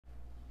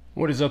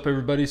What is up,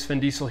 everybody?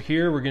 Svenddiesel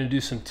here. We're going to do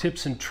some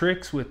tips and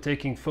tricks with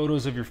taking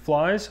photos of your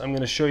flies. I'm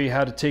going to show you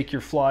how to take your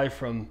fly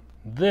from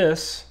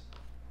this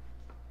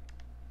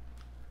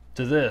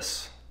to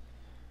this.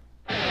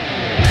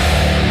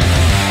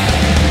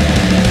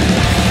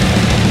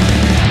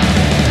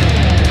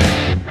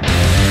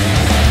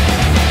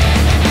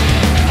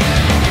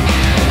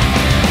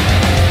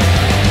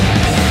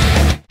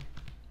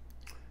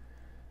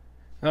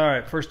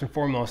 Alright, first and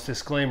foremost,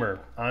 disclaimer,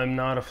 I'm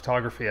not a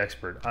photography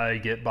expert. I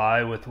get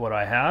by with what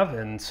I have,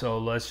 and so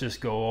let's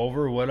just go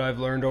over what I've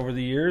learned over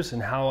the years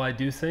and how I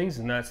do things,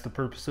 and that's the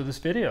purpose of this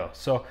video.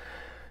 So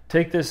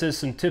take this as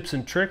some tips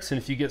and tricks, and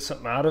if you get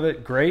something out of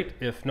it, great.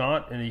 If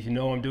not, and if you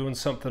know I'm doing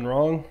something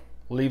wrong,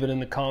 leave it in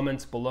the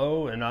comments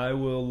below, and I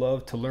will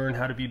love to learn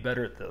how to be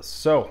better at this.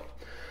 So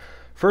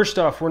first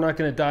off, we're not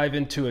going to dive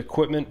into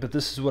equipment, but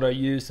this is what I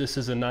use. This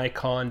is a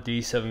Nikon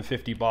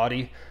D750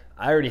 body.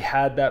 I already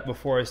had that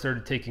before I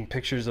started taking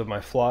pictures of my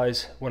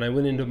flies. When I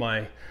went into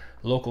my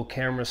local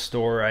camera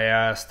store, I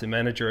asked the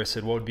manager, I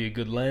said, what would be a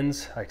good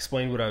lens? I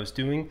explained what I was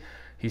doing.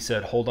 He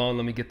said, hold on,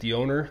 let me get the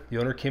owner. The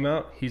owner came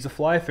out, he's a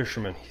fly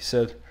fisherman. He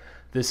said,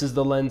 this is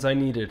the lens I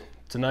needed.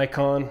 It's a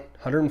Nikon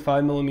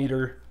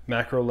 105mm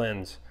macro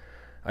lens.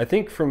 I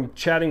think from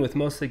chatting with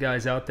most of the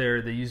guys out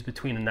there, they use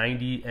between a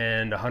 90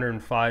 and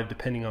 105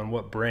 depending on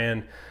what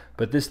brand.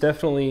 But this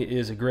definitely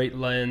is a great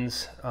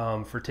lens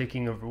for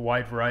taking a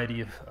wide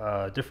variety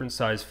of different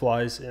size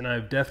flies, and I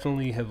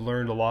definitely have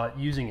learned a lot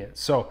using it.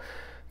 So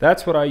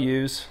that's what I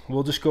use.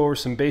 We'll just go over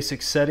some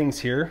basic settings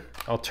here.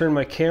 I'll turn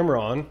my camera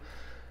on.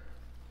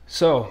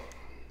 So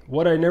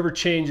what I never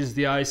change is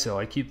the ISO.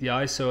 I keep the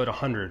ISO at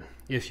 100.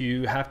 If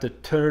you have to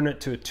turn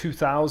it to a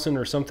 2000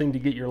 or something to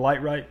get your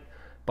light right,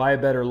 buy a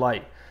better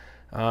light.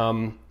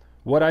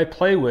 What I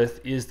play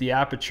with is the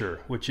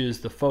aperture, which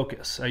is the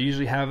focus. I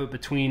usually have it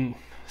between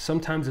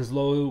sometimes as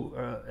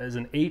low as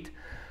an 8,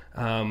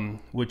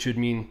 which would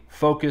mean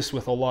focus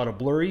with a lot of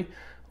blurry,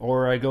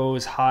 or I go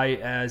as high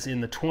as in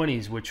the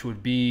 20s, which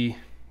would be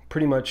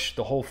pretty much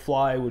the whole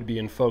fly would be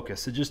in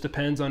focus. It just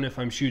depends on if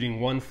I'm shooting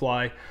one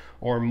fly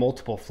or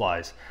multiple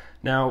flies.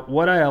 Now,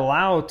 what I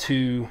allow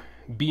to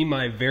be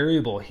my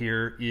variable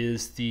here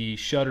is the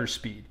shutter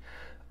speed.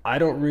 I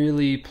don't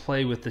really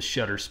play with the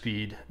shutter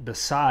speed.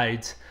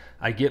 Besides,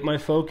 I get my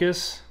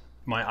focus,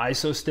 my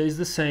ISO stays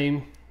the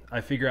same, I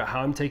figure out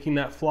how I'm taking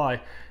that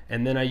fly,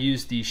 and then I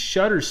use the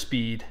shutter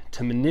speed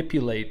to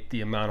manipulate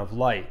the amount of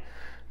light.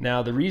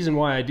 Now, the reason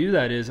why I do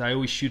that is I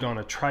always shoot on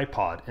a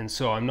tripod, and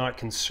so I'm not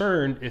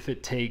concerned if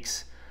it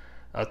takes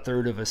a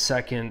third of a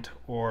second,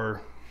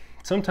 or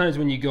sometimes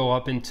when you go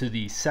up into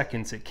the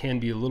seconds, it can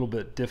be a little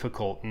bit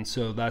difficult, and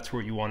so that's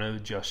where you want to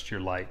adjust your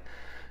light.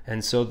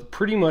 And so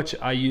pretty much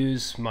I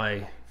use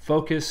my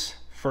focus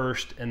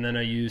first, and then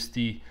I use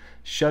the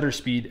shutter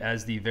speed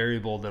as the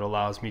variable that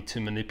allows me to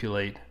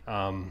manipulate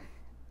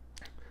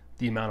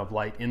the amount of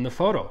light in the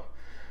photo.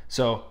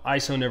 So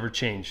ISO never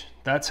change.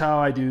 That's how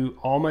I do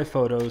all my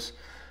photos.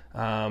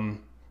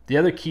 The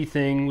other key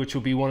thing, which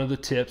will be one of the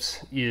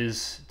tips,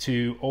 is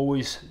to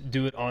always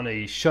do it on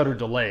a shutter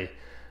delay.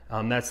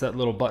 That's that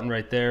little button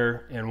right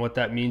there, and what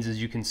that means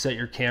is you can set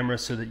your camera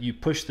so that you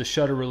push the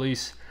shutter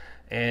release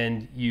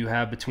and you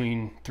have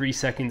between 3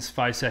 seconds,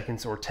 5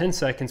 seconds, or 10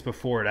 seconds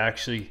before it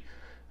actually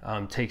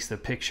takes the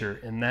picture,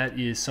 and that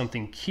is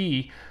something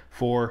key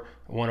for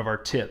one of our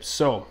tips.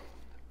 So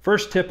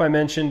first tip I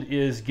mentioned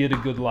is get a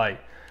good light.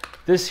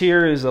 This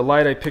here is a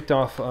light I picked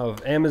off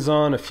of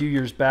Amazon a few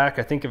years back.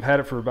 I think I've had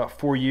it for about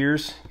 4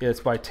 years. It's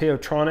by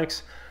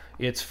Teotronics.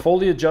 It's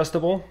fully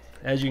adjustable,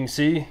 as you can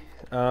see,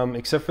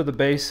 except for the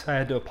base. I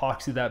had to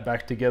epoxy that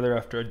back together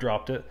after I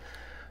dropped it.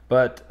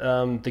 But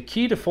the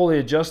key to fully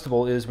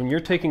adjustable is when you're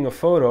taking a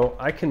photo,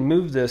 I can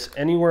move this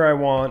anywhere I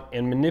want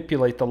and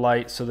manipulate the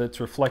light so that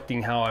it's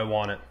reflecting how I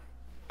want it.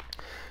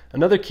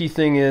 Another key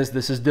thing is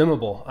this is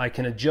dimmable. I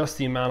can adjust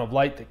the amount of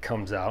light that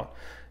comes out.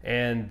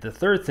 And the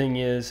third thing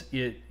is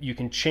you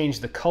can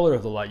change the color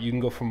of the light. You can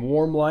go from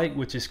warm light,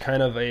 which is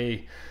kind of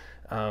a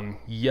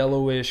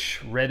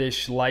yellowish,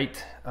 reddish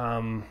light,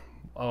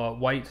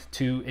 white,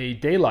 to a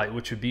daylight,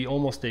 which would be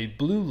almost a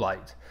blue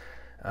light.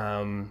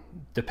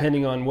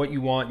 Depending on what you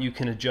want, you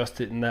can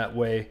adjust it in that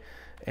way.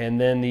 And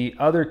then the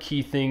other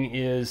key thing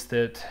is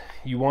that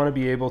you want to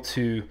be able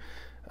to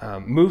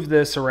move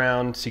this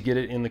around to get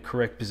it in the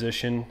correct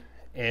position,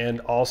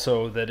 and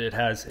also that it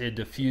has a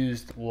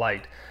diffused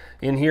light.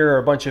 In here are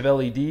a bunch of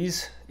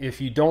LEDs.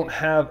 If you don't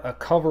have a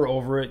cover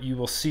over it, you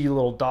will see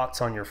little dots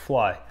on your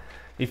fly.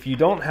 If you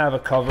don't have a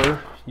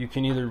cover, you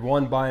can either,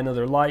 one, buy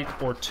another light,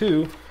 or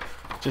two,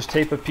 just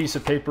tape a piece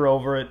of paper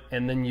over it,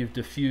 and then you've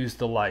diffused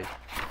the light.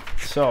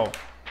 So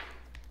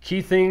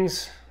key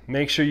things,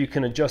 make sure you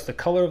can adjust the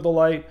color of the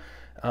light,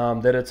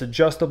 that it's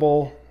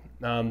adjustable,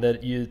 that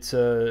it's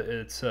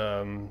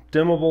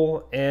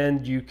dimmable,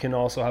 and you can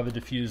also have a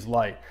diffused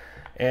light.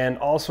 And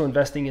also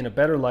investing in a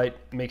better light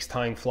makes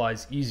tying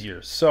flies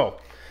easier. So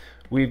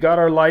we've got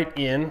our light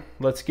in.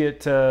 Let's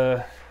get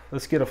a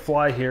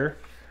fly here.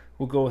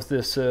 We'll go with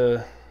this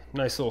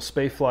nice little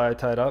spay fly I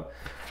tied up.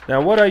 Now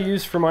what I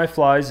use for my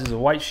flies is a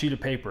white sheet of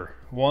paper.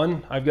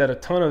 One, I've got a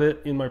ton of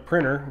it in my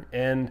printer,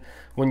 and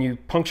when you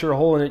puncture a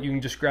hole in it, you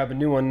can just grab a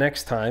new one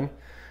next time.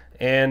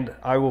 And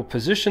I will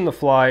position the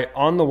fly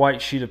on the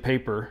white sheet of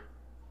paper.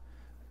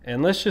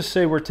 And let's just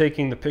say we're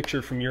taking the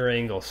picture from your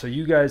angle, so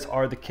you guys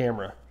are the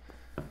camera.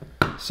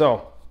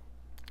 So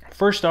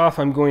first off,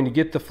 I'm going to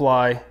get the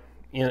fly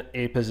in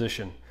a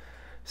position.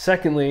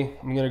 Secondly,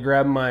 I'm going to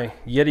grab my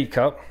Yeti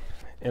cup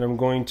and I'm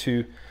going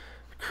to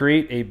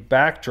create a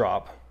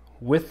backdrop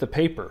with the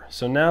paper.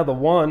 So now the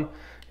one,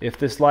 if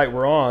this light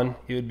were on,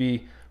 it would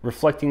be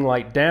reflecting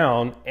light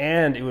down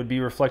and it would be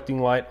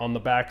reflecting light on the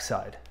back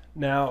side.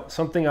 Now,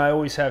 something I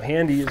always have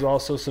handy is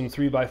also some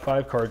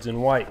 3x5 cards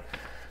in white.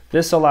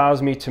 This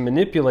allows me to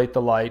manipulate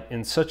the light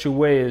in such a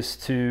way as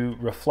to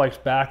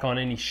reflect back on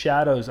any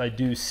shadows I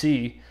do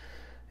see.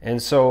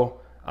 And so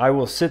I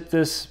will sit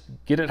this,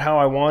 get it how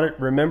I want it.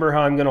 Remember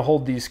how I'm going to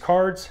hold these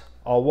cards.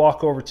 I'll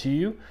walk over to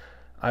you.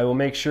 I will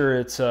make sure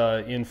it's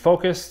in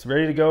focus,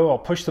 ready to go. I'll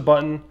push the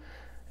button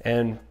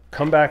and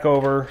come back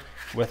over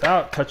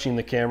without touching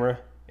the camera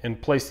and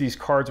place these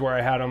cards where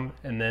I had them,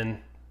 and then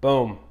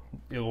boom,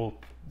 it will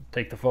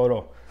take the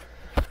photo.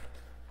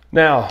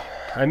 Now,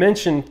 I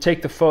mentioned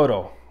take the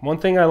photo. One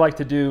thing I like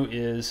to do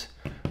is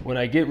when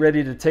I get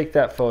ready to take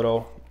that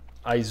photo,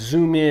 I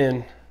zoom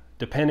in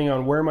depending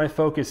on where my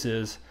focus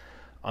is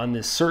on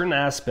this certain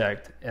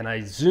aspect, and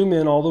I zoom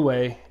in all the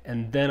way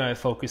and then I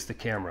focus the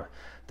camera.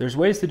 There's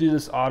ways to do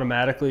this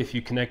automatically if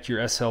you connect your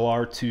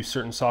SLR to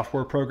certain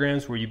software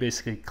programs where you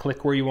basically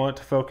click where you want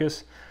it to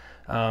focus.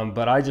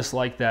 But I just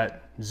like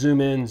that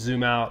zoom in,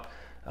 zoom out,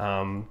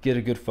 get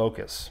a good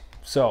focus.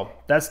 So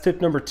that's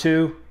tip number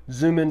 2.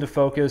 Zoom into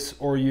focus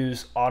or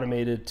use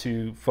automated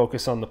to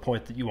focus on the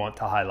point that you want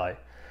to highlight.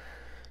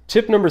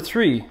 Tip number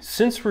 3,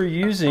 since we're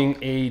using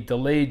a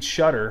delayed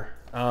shutter,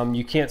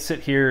 you can't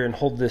sit here and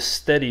hold this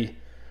steady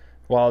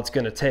while it's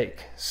going to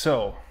take.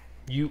 So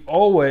you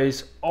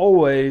always,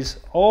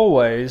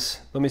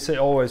 let me say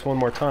always one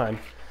more time,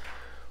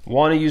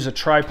 want to use a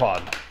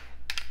tripod.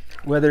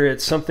 Whether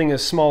it's something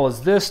as small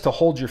as this to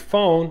hold your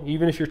phone,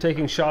 even if you're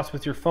taking shots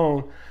with your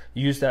phone,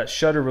 use that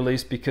shutter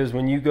release, because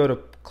when you go to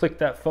click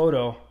that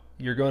photo,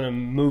 you're going to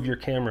move your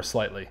camera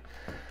slightly.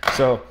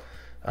 So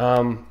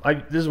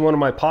this is one of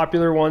my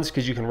popular ones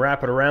because you can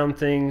wrap it around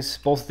things.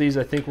 Both of these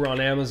I think were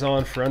on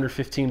Amazon for under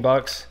 15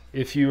 bucks.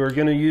 If you are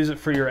going to use it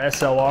for your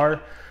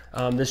SLR,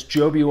 this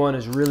Joby one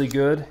is really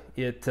good.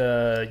 It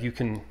you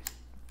can,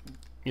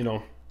 you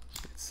know,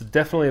 it's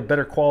definitely a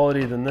better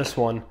quality than this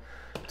one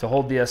to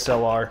hold the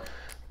SLR.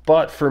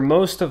 But for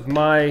most of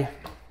my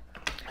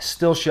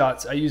still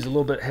shots, I use a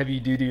little bit heavy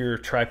duty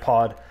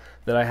tripod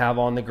that I have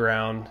on the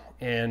ground,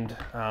 and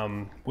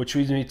which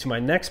leads me to my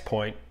next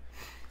point.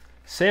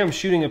 Say I'm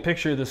shooting a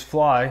picture of this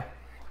fly.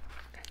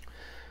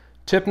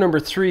 Tip number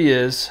 3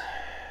 is,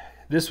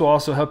 this will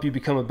also help you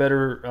become a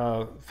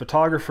better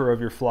photographer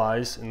of your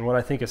flies, and what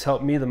I think has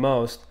helped me the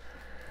most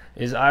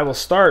is I will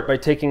start by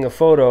taking a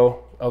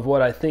photo of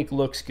what I think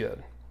looks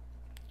good.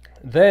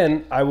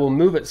 Then I will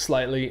move it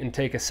slightly and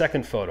take a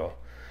second photo.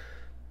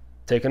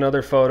 Take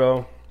another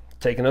photo,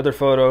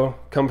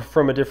 come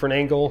from a different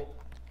angle.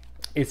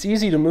 It's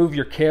easy to move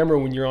your camera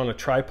when you're on a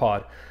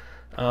tripod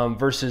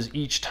versus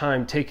each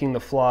time taking the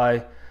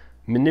fly,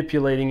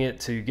 manipulating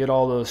it to get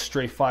all those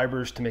stray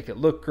fibers to make it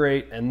look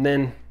great, and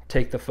then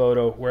take the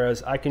photo,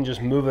 whereas I can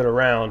just move it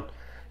around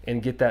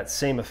and get that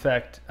same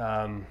effect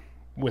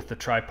with the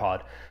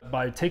tripod.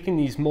 By taking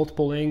these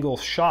multiple angle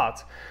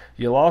shots,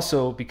 you'll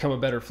also become a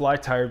better fly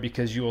tyer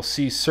because you will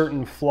see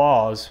certain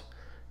flaws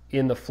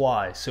in the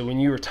fly. So when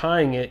you were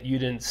tying it, you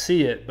didn't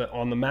see it, but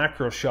on the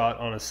macro shot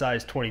on a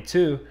size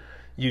 22,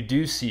 you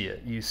do see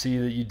it. You see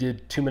that you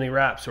did too many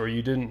wraps, or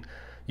you didn't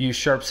use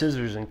sharp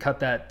scissors and cut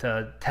that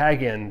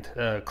tag end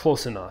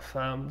close enough.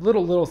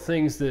 Little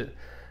things that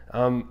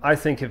I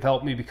think have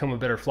helped me become a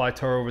better fly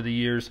tyer over the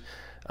years.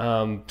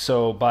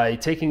 So by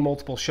taking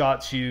multiple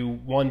shots, you,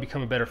 1,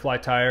 become a better fly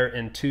tyer,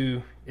 and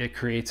 2, it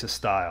creates a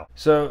style.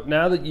 So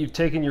now that you've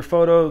taken your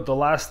photo, the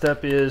last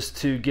step is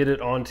to get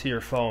it onto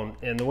your phone.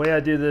 And the way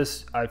I do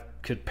this, I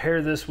could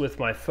pair this with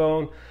my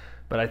phone,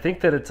 but I think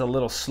that it's a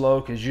little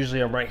slow because usually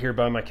I'm right here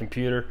by my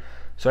computer.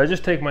 So I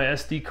just take my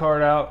SD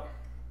card out,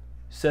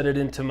 set it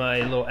into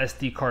my little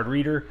SD card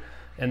reader,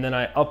 and then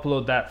I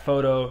upload that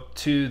photo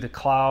to the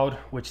cloud,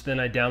 which then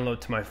I download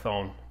to my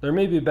phone. There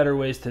may be better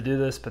ways to do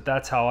this, but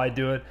that's how I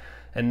do it.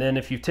 And then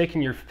if you've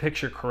taken your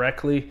picture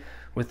correctly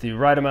with the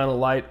right amount of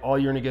light, all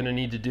you're going to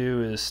need to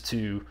do is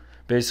to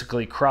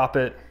basically crop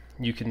it.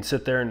 You can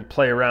sit there and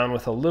play around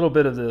with a little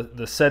bit of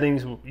the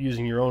settings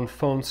using your own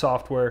phone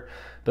software,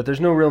 but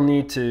there's no real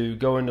need to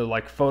go into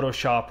like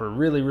Photoshop or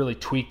really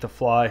tweak the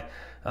fly.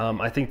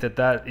 I think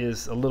that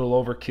is a little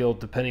overkill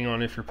depending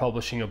on if you're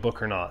publishing a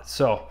book or not.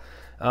 So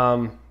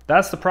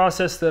that's the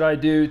process that I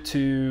do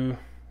to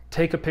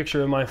take a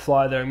picture of my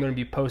fly that I'm going to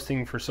be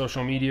posting for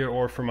social media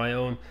or for my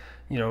own,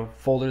 you know,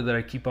 folder that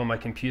I keep on my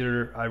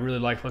computer. I really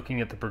like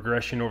looking at the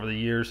progression over the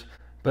years,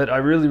 but I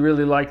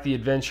really like the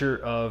adventure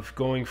of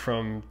going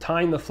from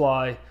tying the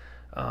fly,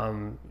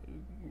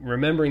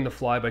 remembering the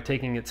fly by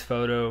taking its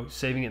photo,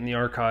 saving it in the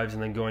archives,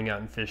 and then going out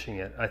and fishing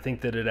it. I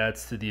think that it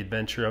adds to the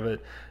adventure of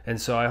it. And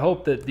so I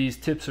hope that these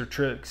tips or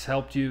tricks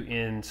helped you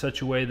in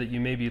such a way that you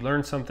maybe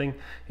learned something.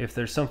 If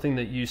there's something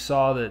that you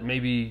saw that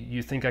maybe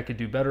you think I could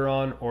do better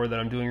on, or that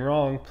I'm doing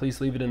wrong, please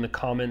leave it in the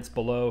comments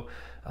below.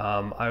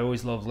 I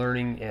always love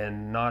learning,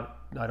 and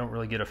I don't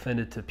really get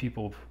offended to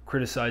people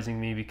criticizing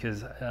me,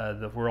 because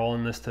we're all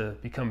in this to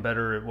become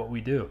better at what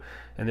we do.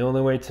 And the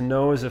only way to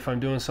know is if I'm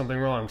doing something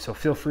wrong. So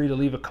feel free to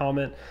leave a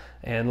comment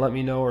and let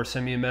me know, or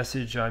send me a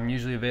message. I'm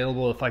usually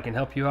available if I can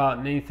help you out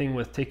in anything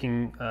with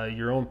taking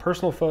your own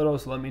personal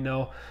photos. Let me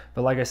know.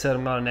 But like I said,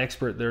 I'm not an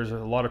expert. There's a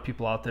lot of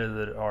people out there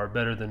that are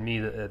better than me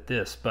at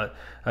this. But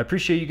I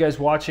appreciate you guys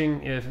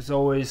watching. If as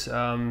always,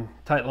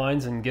 tight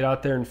lines, and get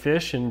out there and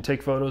fish and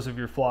take photos of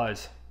your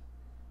flies.